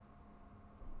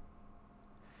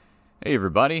Hey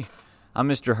everybody, I'm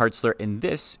Mr. Hartzler and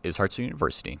this is Hartzler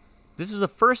University. This is the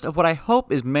first of what I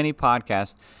hope is many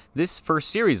podcasts. This first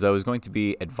series though is going to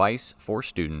be advice for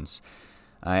students.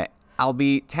 I'll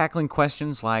be tackling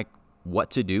questions like what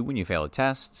to do when you fail a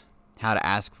test, how to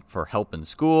ask for help in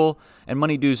school, and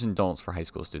money do's and don'ts for high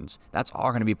school students. That's all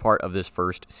going to be part of this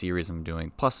first series I'm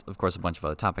doing, plus of course a bunch of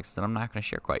other topics that I'm not going to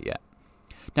share quite yet.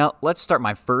 Now let's start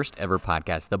my first ever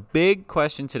podcast. The big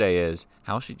question today is,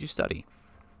 how should you study?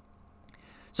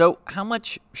 So, how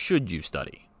much should you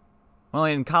study? Well,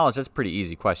 in college, that's a pretty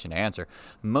easy question to answer.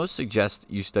 Most suggest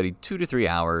you study 2 to 3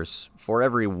 hours for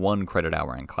every 1 credit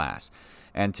hour in class.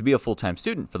 And to be a full-time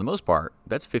student, for the most part,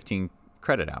 that's 15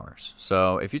 credit hours.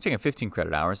 So, if you're taking 15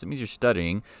 credit hours, that means you're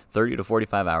studying 30 to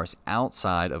 45 hours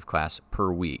outside of class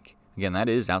per week. Again, that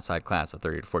is outside class of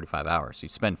 30 to 45 hours. So you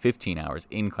spend 15 hours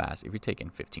in class if you're taking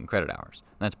 15 credit hours.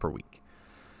 And that's per week.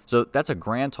 So that's a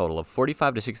grand total of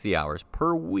 45 to 60 hours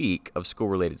per week of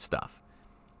school-related stuff.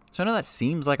 So I know that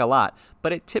seems like a lot,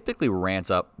 but it typically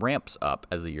ramps up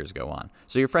as the years go on.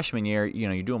 So your freshman year,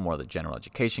 you're doing more of the general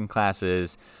education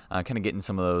classes, kind of getting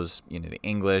some of those, the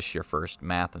English, your first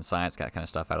math and science, that kind of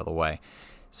stuff out of the way.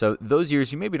 So those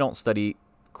years, you maybe don't study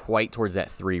quite towards that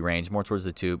 3 range, more towards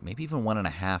the 2, maybe even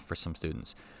 1.5 for some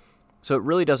students. So it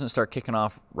really doesn't start kicking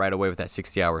off right away with that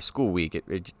 60-hour school week.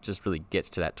 It just really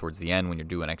gets to that towards the end when you're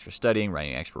doing extra studying,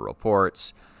 writing extra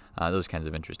reports, those kinds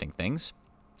of interesting things.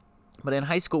 But in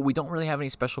high school, we don't really have any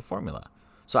special formula.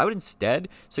 So I would instead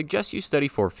suggest you study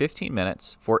for 15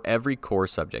 minutes for every core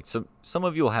subject. So some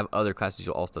of you will have other classes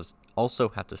you'll also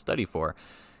have to study for.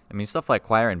 I mean, stuff like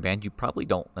choir and band, you probably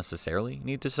don't necessarily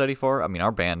need to study for. I mean,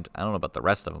 our band, I don't know about the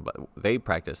rest of them, but they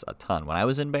practice a ton. When I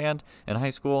was in band in high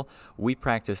school, we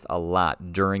practiced a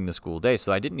lot during the school day,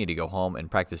 so I didn't need to go home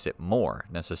and practice it more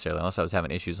necessarily, unless I was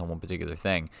having issues on one particular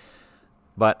thing.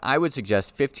 But I would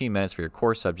suggest 15 minutes for your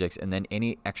core subjects, and then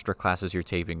any extra classes you're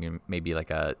taking, maybe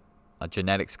like a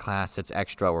genetics class that's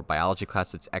extra or biology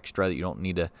class that's extra that you don't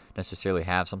need to necessarily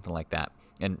have, something like that.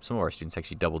 And some of our students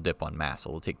actually double dip on math, so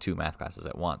they'll take 2 math classes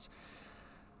at once.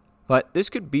 But this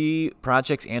could be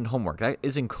projects and homework. That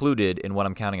is included in what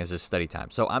I'm counting as this study time.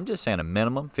 So I'm just saying a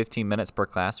minimum 15 minutes per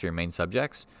class for your main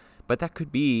subjects, but that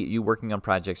could be you working on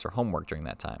projects or homework during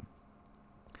that time.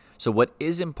 So what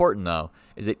is important, though,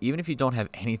 is that even if you don't have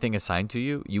anything assigned to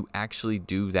you, you actually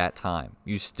do that time.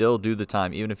 You still do the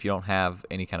time, even if you don't have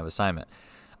any kind of assignment.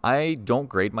 I don't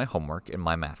grade my homework in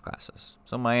my math classes.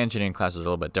 So my engineering classes are a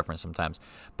little bit different sometimes.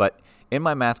 But in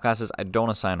my math classes, I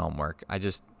don't assign homework. I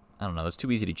don't know, it's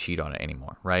too easy to cheat on it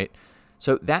anymore, right?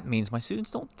 So that means my students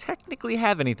don't technically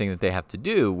have anything that they have to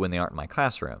do when they aren't in my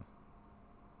classroom.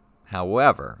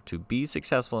 However, to be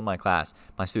successful in my class,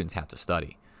 my students have to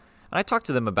study. And I talked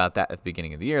to them about that at the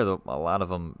beginning of the year, though a lot of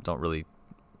them don't really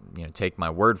take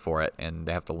my word for it, and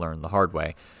they have to learn the hard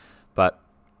way. But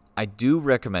I do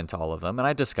recommend to all of them, and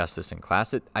I discussed this in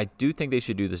class, that I do think they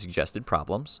should do the suggested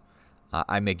problems.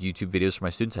 I make YouTube videos for my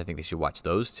students. I think they should watch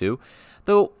those too.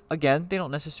 Though, again, they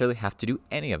don't necessarily have to do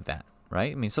any of that,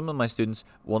 right? I mean, some of my students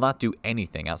will not do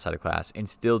anything outside of class and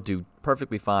still do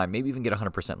perfectly fine, maybe even get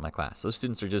 100% in my class. Those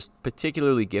students are just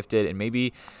particularly gifted and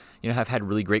maybe, have had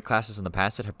really great classes in the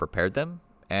past that have prepared them,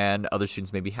 and other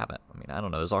students maybe haven't. I mean, I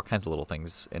don't know. There's all kinds of little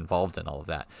things involved in all of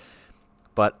that.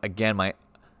 But again,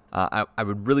 I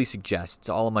would really suggest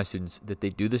to all of my students that they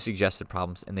do the suggested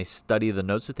problems and they study the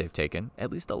notes that they've taken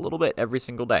at least a little bit every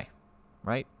single day,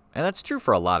 right? And that's true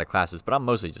for a lot of classes, but I'm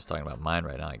mostly just talking about mine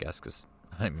right now, I guess, because,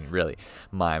 really,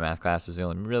 my math class is the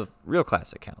only real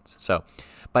class that counts. So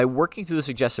by working through the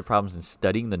suggested problems and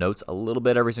studying the notes a little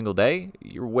bit every single day,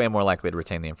 you're way more likely to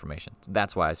retain the information. So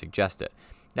that's why I suggest it.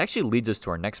 It actually leads us to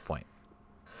our next point.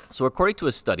 So according to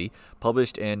a study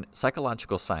published in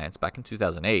Psychological Science back in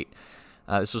 2008,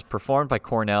 this was performed by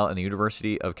Cornell and the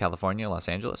University of California, Los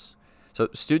Angeles. So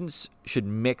students should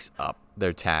mix up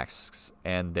their tasks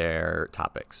and their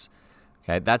topics.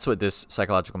 Okay, that's what this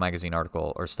Psychological Magazine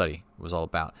article or study was all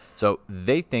about. So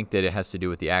they think that it has to do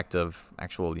with the act of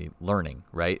actually learning,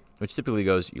 right? Which typically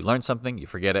goes, you learn something, you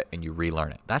forget it, and you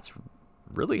relearn it. That's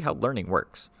really how learning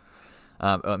works.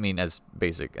 As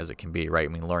basic as it can be, right?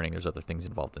 I mean, learning, there's other things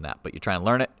involved in that. But you try and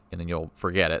learn it, and then you'll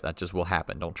forget it. That just will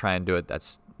happen. Don't try and do it.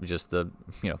 That's just the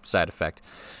side effect.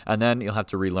 And then you'll have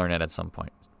to relearn it at some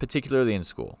point, particularly in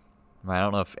school. Right? I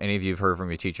don't know if any of you have heard from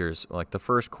your teachers, like the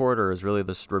first quarter is really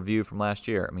this review from last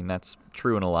year. I mean, that's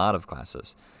true in a lot of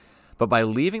classes. But by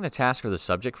leaving the task or the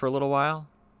subject for a little while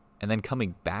and then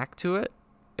coming back to it,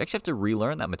 you actually have to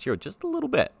relearn that material just a little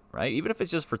bit, right? Even if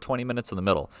it's just for 20 minutes in the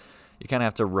middle. You kind of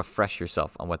have to refresh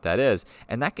yourself on what that is,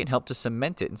 and that can help to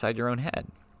cement it inside your own head.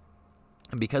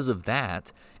 And because of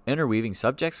that, interweaving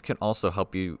subjects can also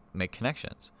help you make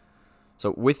connections.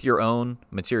 So with your own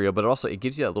material, but also it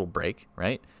gives you that little break,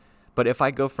 right? But if I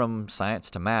go from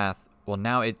science to math, well,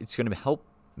 now it's going to help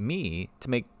me to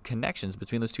make connections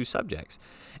between those two subjects.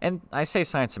 And I say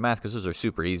science and math because those are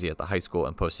super easy at the high school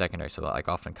and post-secondary, so like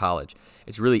often college.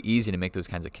 It's really easy to make those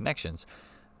kinds of connections.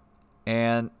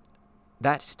 And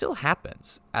that still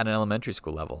happens at an elementary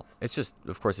school level. It's just,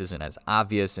 of course, isn't as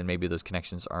obvious, and maybe those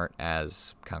connections aren't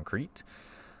as concrete.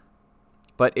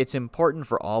 But it's important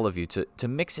for all of you to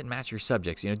mix and match your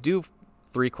subjects. Do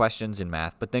 3 questions in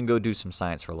math, but then go do some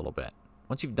science for a little bit.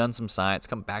 Once you've done some science,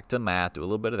 come back to math, do a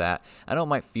little bit of that. I know it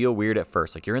might feel weird at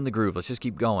first, like you're in the groove, let's just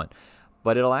keep going.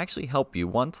 But it'll actually help you,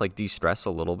 one, to like de-stress a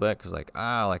little bit, because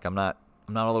I'm not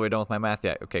all the way done with my math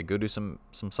yet. Okay, go do some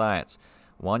science.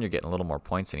 1, you're getting a little more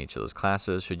points in each of those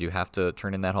classes should you have to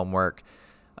turn in that homework.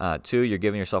 2, you're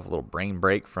giving yourself a little brain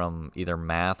break from either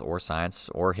math or science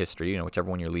or history, whichever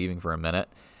one you're leaving for a minute.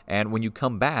 And when you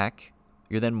come back,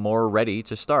 you're then more ready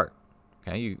to start.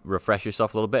 Okay, you refresh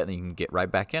yourself a little bit, and then you can get right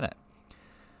back in it.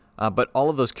 But all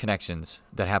of those connections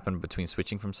that happen between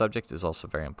switching from subjects is also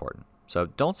very important. So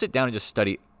don't sit down and just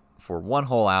study for 1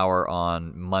 whole hour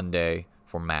on Monday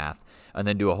for math, and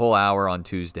then do a whole hour on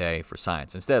Tuesday for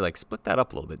science. Instead, split that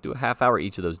up a little bit. Do a half hour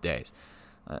each of those days.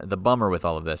 The bummer with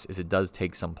all of this is it does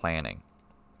take some planning,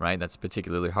 right? That's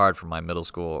particularly hard for my middle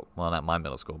school, well, not my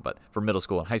middle school, but for middle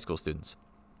school and high school students.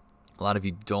 A lot of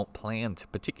you don't plan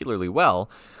particularly well,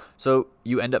 so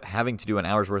you end up having to do an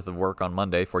hour's worth of work on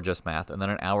Monday for just math, and then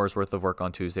an hour's worth of work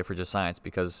on Tuesday for just science,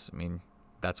 because,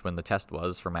 that's when the test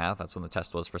was for math, that's when the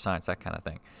test was for science, that kind of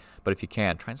thing. But if you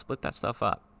can, try and split that stuff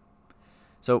up.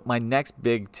 So my next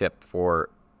big tip for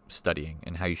studying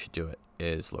and how you should do it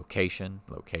is location,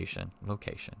 location,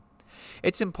 location.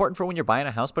 It's important for when you're buying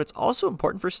a house, but it's also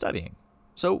important for studying.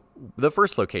 So the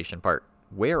first location part,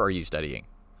 where are you studying?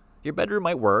 Your bedroom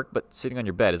might work, but sitting on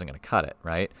your bed isn't going to cut it,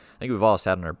 right? I think we've all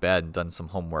sat on our bed and done some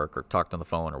homework or talked on the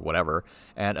phone or whatever,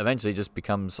 and eventually it just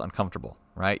becomes uncomfortable,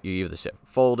 right? You either sit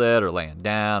folded or laying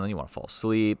down, and you want to fall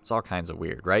asleep. It's all kinds of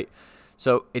weird, right?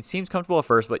 So it seems comfortable at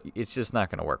first, but it's just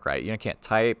not going to work, right? You can't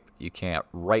type, you can't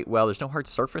write well. There's no hard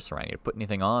surface around you to put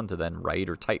anything on to then write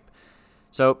or type.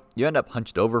 So you end up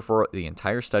hunched over for the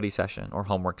entire study session or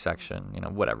homework section,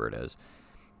 whatever it is.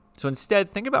 So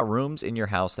instead, think about rooms in your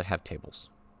house that have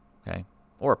tables. Okay,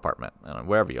 or apartment,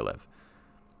 wherever you live.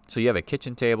 So you have a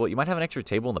kitchen table. You might have an extra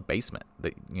table in the basement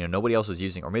that nobody else is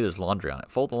using, or maybe there's laundry on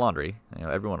it. Fold the laundry.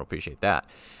 Everyone will appreciate that.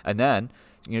 And then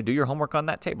do your homework on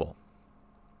that table.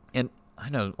 And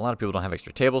I know a lot of people don't have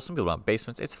extra tables. Some people don't have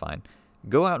basements. It's fine.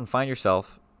 Go out and find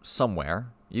yourself somewhere.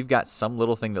 You've got some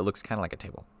little thing that looks kind of like a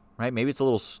table, right? Maybe it's a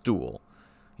little stool.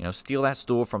 Steal that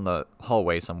stool from the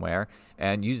hallway somewhere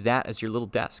and use that as your little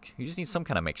desk. You just need some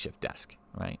kind of makeshift desk,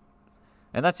 right?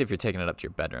 And that's if you're taking it up to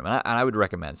your bedroom. And I would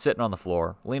recommend sitting on the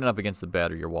floor, leaning up against the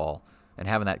bed or your wall, and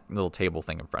having that little table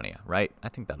thing in front of you, right? I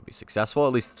think that'll be successful,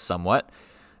 at least somewhat.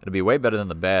 It'll be way better than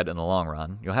the bed in the long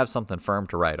run. You'll have something firm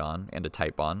to write on and to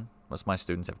type on. Most of my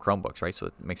students have Chromebooks, right? So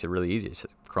it makes it really easy. Just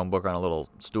Chromebook on a little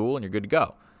stool and you're good to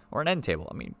go. Or an end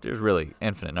table. There's really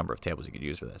infinite number of tables you could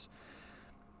use for this.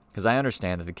 Because I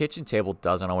understand that the kitchen table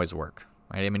doesn't always work,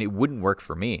 right? It wouldn't work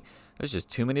for me. There's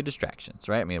just too many distractions,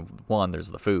 right? One,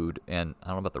 there's the food, and I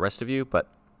don't know about the rest of you, but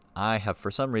I have, for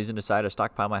some reason, decided to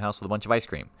stockpile my house with a bunch of ice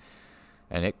cream.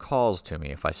 And it calls to me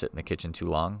if I sit in the kitchen too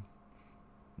long,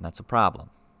 and that's a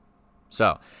problem.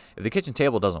 So, if the kitchen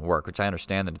table doesn't work, which I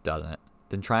understand that it doesn't,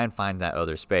 then try and find that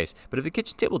other space. But if the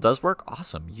kitchen table does work,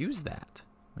 awesome, use that.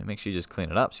 Make sure you just clean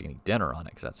it up so you can eat dinner on it,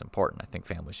 because that's important. I think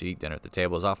families should eat dinner at the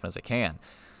table as often as they can.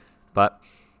 But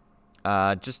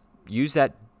just use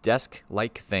that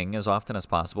desk-like thing as often as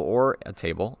possible, or a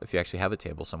table if you actually have a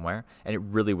table somewhere, and it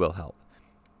really will help.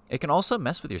 It can also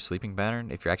mess with your sleeping pattern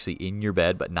if you're actually in your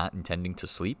bed but not intending to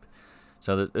sleep.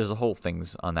 So there's a whole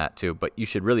things on that too, but you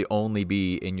should really only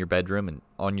be in your bedroom and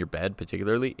on your bed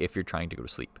particularly if you're trying to go to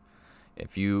sleep.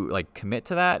 If you commit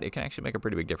to that, it can actually make a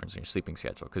pretty big difference in your sleeping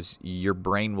schedule, because your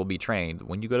brain will be trained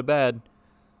when you go to bed,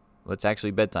 well, it's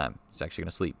actually bedtime. It's actually going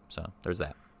to sleep. So there's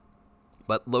that.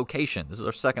 But location, this is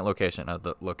our second location of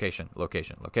the location.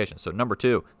 So number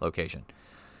 2, location,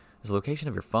 is the location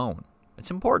of your phone.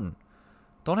 It's important.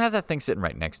 Don't have that thing sitting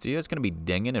right next to you. It's going to be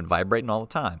dinging and vibrating all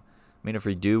the time. If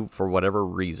you do, for whatever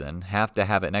reason, have to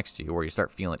have it next to you, or you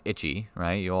start feeling itchy,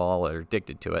 right? You all are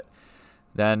addicted to it.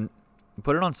 Then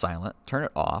put it on silent, turn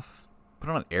it off, put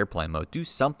it on airplane mode. Do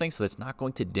something so that it's not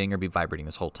going to ding or be vibrating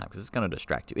this whole time, because it's going to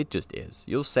distract you. It just is.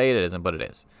 You'll say it isn't, but it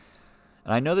is.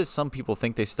 And I know that some people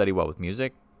think they study well with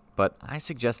music, but I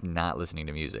suggest not listening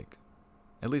to music.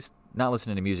 At least not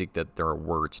listening to music that there are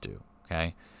words to.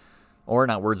 okay? Or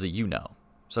not words that you know.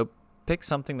 So pick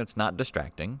something that's not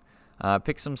distracting.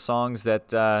 Pick some songs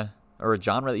that, or a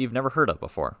genre that you've never heard of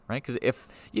before, right? Because if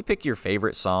you pick your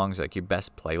favorite songs, like your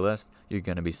best playlist, you're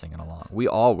going to be singing along. We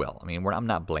all will. I mean, I'm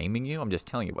not blaming you. I'm just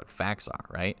telling you what facts are,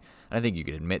 right? And I think you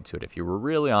could admit to it if you were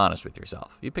really honest with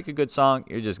yourself. You pick a good song,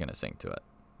 you're just going to sing to it.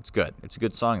 It's good. It's a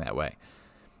good song that way.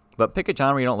 But pick a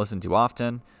genre you don't listen to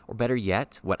often, or better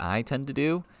yet, what I tend to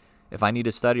do if I need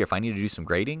to study or if I need to do some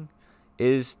grading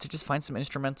is to just find some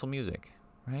instrumental music,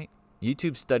 right?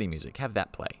 YouTube study music, have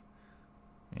that play.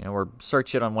 Or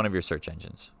search it on one of your search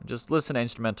engines. Just listen to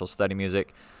instrumental study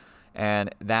music,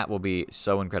 and that will be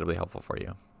so incredibly helpful for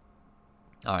you.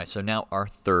 All right, so now our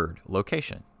third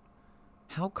location.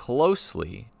 How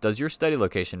closely does your study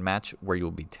location match where you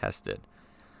will be tested?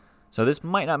 So this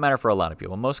might not matter for a lot of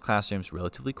people. Most classrooms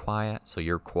relatively quiet, so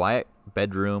your quiet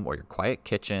bedroom or your quiet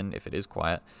kitchen, if it is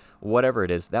quiet, whatever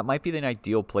it is, that might be the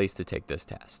ideal place to take this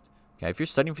test. Okay, if you're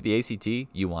studying for the ACT,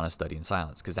 you want to study in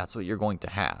silence because that's what you're going to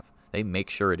have. They make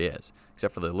sure it is,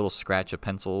 except for the little scratch of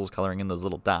pencils coloring in those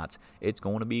little dots. It's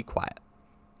going to be quiet.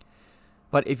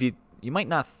 But if you might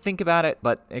not think about it,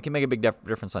 but it can make a big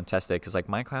difference on test day because like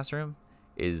my classroom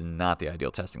is not the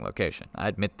ideal testing location. I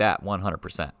admit that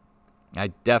 100%. I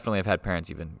definitely have had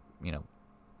parents even,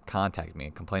 contact me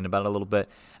and complain about it a little bit.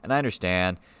 And I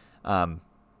understand.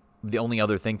 The only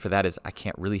other thing for that is I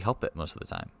can't really help it most of the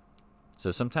time.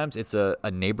 So sometimes it's a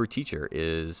neighbor teacher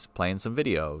is playing some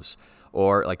videos,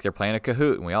 or like they're playing a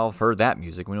Kahoot, and we all have heard that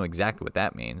music. We know exactly what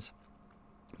that means.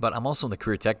 But I'm also in the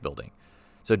career tech building.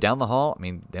 So down the hall,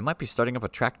 they might be starting up a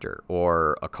tractor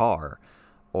or a car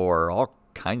or all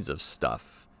kinds of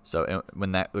stuff. So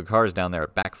when the car is down there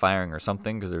backfiring or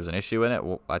something because there's an issue in it,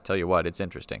 well, I tell you what, it's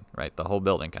interesting, right? The whole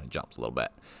building kind of jumps a little bit.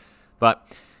 But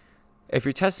if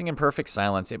you're testing in perfect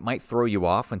silence, it might throw you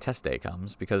off when test day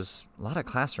comes because a lot of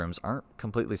classrooms aren't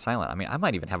completely silent. I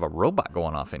might even have a robot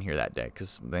going off in here that day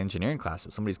because the engineering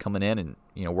classes, somebody's coming in and,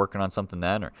 working on something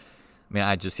then. Or,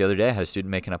 I just the other day I had a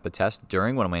student making up a test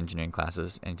during one of my engineering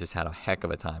classes and just had a heck of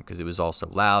a time because it was all so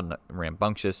loud and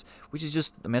rambunctious, which is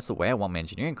just, that's the way I want my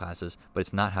engineering classes, but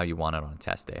it's not how you want it on a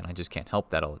test day, and I just can't help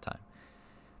that all the time.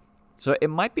 So it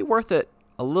might be worth it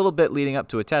a little bit leading up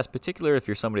to a test, particularly if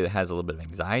you're somebody that has a little bit of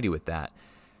anxiety with that.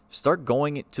 Start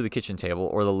going to the kitchen table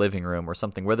or the living room or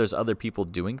something where there's other people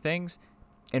doing things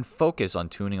and focus on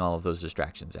tuning all of those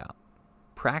distractions out.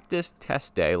 Practice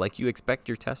test day like you expect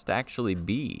your test to actually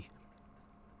be.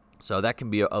 So that can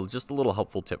be just a little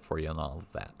helpful tip for you on all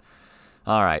of that.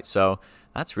 All right, so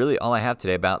that's really all I have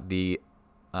today about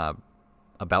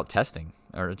about testing.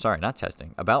 Or sorry, not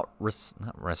testing. About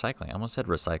not recycling. I almost said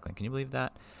recycling. Can you believe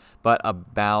that? But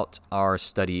about our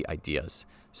study ideas.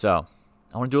 So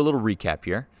I want to do a little recap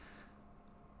here.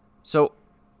 So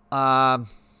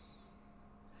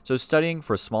studying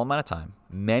for a small amount of time,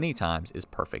 many times, is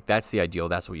perfect. That's the ideal.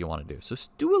 That's what you want to do. So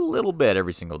do a little bit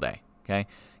every single day, okay?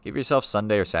 Give yourself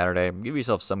Sunday or Saturday. Give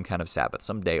yourself some kind of Sabbath,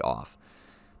 some day off.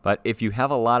 But if you have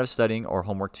a lot of studying or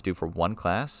homework to do for one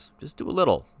class, just do a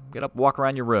little. Get up, walk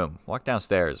around your room, walk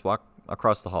downstairs, walk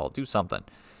across the hall, do something.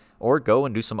 Or go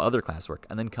and do some other classwork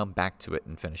and then come back to it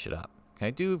and finish it up.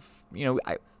 Okay,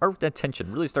 our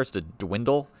attention really starts to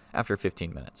dwindle after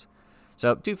 15 minutes.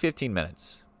 So do 15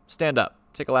 minutes. Stand up,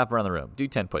 take a lap around the room, do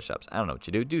 10 push-ups. I don't know what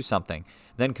you do something,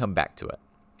 then come back to it.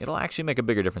 It'll actually make a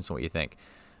bigger difference than what you think.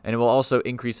 And it will also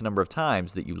increase the number of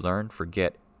times that you learn,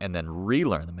 forget, and then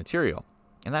relearn the material.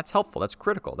 And that's helpful. That's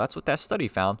critical. That's what that study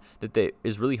found that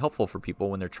is really helpful for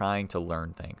people when they're trying to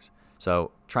learn things.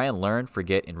 So try and learn,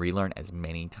 forget, and relearn as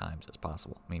many times as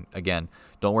possible. Again,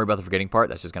 don't worry about the forgetting part.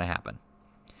 That's just going to happen.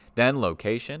 Then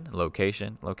location,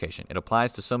 location, location. It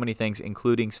applies to so many things,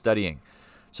 including studying.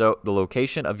 So the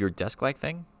location of your desk-like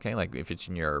thing, okay, like if it's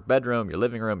in your bedroom, your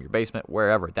living room, your basement,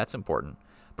 wherever, that's important.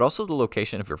 But also the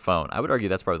location of your phone. I would argue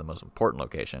that's probably the most important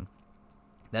location.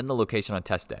 Then the location on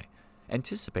test day.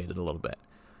 Anticipate it a little bit.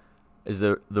 Is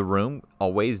the room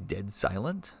always dead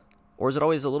silent? Or is it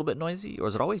always a little bit noisy? Or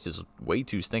is it always just way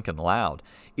too stinking loud?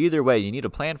 Either way, you need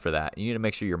a plan for that. You need to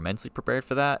make sure you're mentally prepared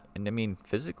for that. And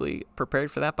physically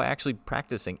prepared for that by actually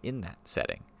practicing in that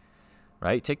setting.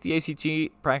 Right? Take the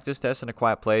ACT practice test in a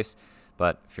quiet place.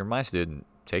 But if you're my student,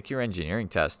 take your engineering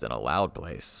test in a loud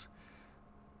place.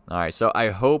 All right, so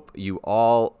I hope you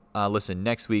all listen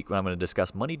next week when I'm going to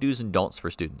discuss money do's and don'ts for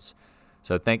students.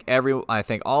 So I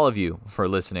thank all of you for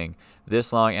listening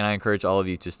this long, and I encourage all of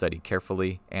you to study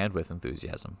carefully and with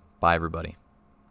enthusiasm. Bye, everybody.